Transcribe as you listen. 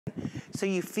So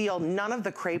you feel none of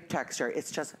the crepe texture.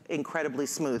 It's just incredibly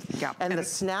smooth. Yeah. And the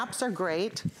snaps are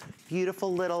great.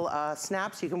 Beautiful little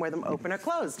snaps. You can wear them open or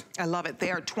closed. I love it. They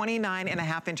are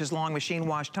 29.5 inches long, machine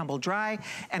wash, tumble dry,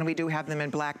 and we do have them in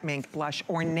black, mink, blush,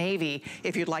 or navy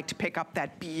if you'd like to pick up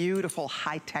that beautiful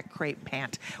high-tech crepe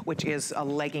pant, which is a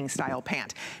legging style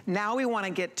pant. Now we want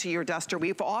to get to your duster.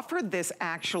 We've offered this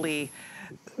actually,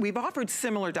 we've offered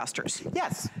similar dusters.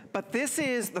 Yes. But this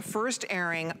is the first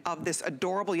airing of this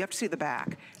adorable, you have to see the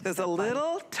back. There's a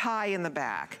little tie in the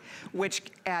back, which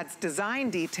adds design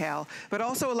detail, but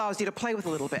also allows you to play with a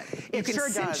little bit. You can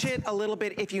cinch it a little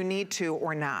bit if you need to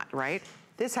or not, right?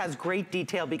 This has great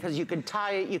detail because you can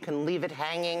tie it, you can leave it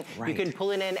hanging, you can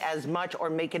pull it in as much or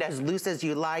make it as loose as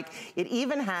you like. It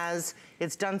even has,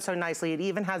 it's done so nicely, it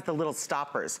even has the little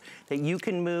stoppers that you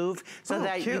can move so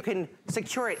that you can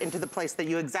secure it into the place that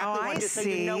you exactly want to, so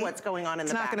you know what's going on in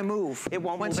the back. It's not gonna move. It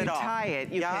won't move at all. Once you tie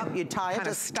it, you can you tie it, kind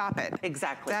of stop it.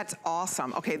 Exactly. That's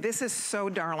awesome. Okay, this is so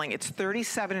darling. It's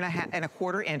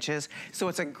 37.25 inches, so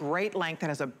it's a great length. It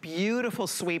has a beautiful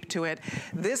sweep to it.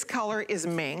 This color is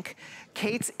mink.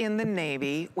 Kate's in the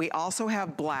navy. We also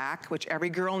have black, which every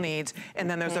girl needs, and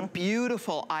then there's a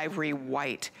beautiful ivory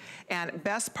white. And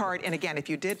best part, and again, if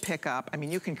you did pick up, I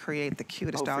mean, you can create the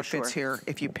cutest outfits here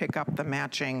if you pick up the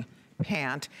matching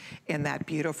pant in that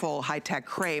beautiful high-tech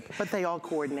crepe. But they all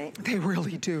coordinate. They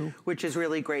really do. Which is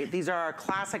really great. These are our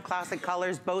classic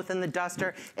colors, both in the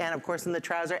duster and of course in the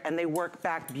trouser, and they work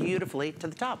back beautifully to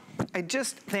the top. I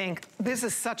just think this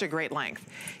is such a great length.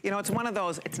 You know, it's one of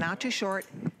those, it's not too short,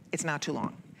 it's not too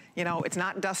long. You know, it's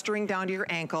not dustering down to your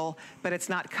ankle, but it's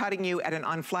not cutting you at an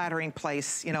unflattering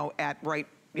place, you know, at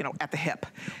the hip.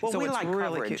 Well, so we it's like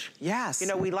really coverage. Cute. Yes. You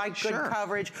know, we like good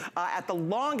coverage. At the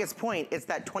longest point, it's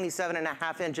that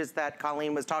 27.5 inches that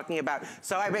Colleen was talking about.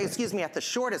 So, excuse me, at the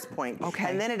shortest point. Okay.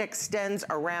 And then it extends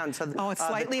around. So it's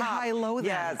slightly high-low then.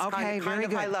 Yeah, it's kind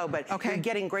of high-low, but you're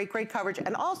getting great coverage.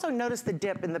 And also notice the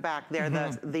dip in the back there,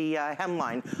 the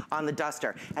hemline on the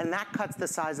duster. And that cuts the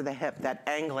size of the hip, that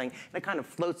angling. And it kind of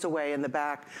floats away in the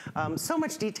back. So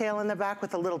much detail in the back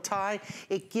with a little tie.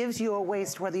 It gives you a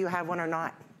waist whether you have one or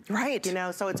not. Right. You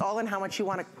know, so it's all in how much you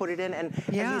want to put it in. And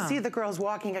as you see the girls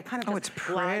walking, it kind of it's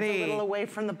glides a little away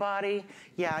from the body.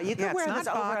 Yeah, you can wear this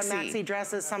over a maxi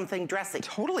dress as something dressy.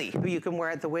 Totally. You can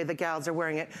wear it the way the gals are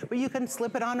wearing it. But you can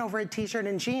slip it on over a t-shirt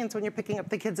and jeans when you're picking up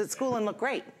the kids at school and look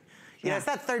great. You know, it's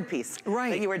that third piece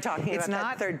that you were talking about,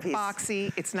 that third piece. It's not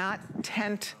boxy, it's not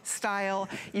tent style.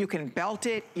 You can belt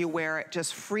it, you wear it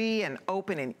just free and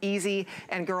open and easy.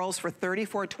 And girls, for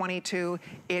 $34.22,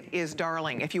 it is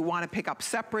darling. If you want to pick up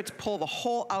separates, pull the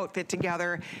whole outfit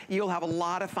together, you'll have a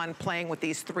lot of fun playing with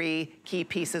these three key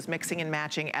pieces, mixing and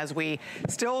matching as we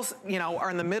still, you know, are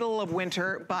in the middle of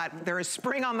winter, but there is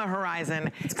spring on the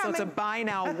horizon. So it's a buy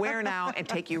now, wear now, and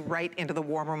take you right into the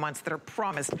warmer months that are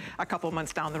promised a couple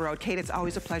months down the road. Kate, it's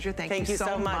always a pleasure. Thank you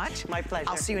so much. My pleasure.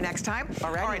 I'll see you next time.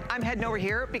 All right, I'm heading over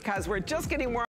here because we're just getting warm.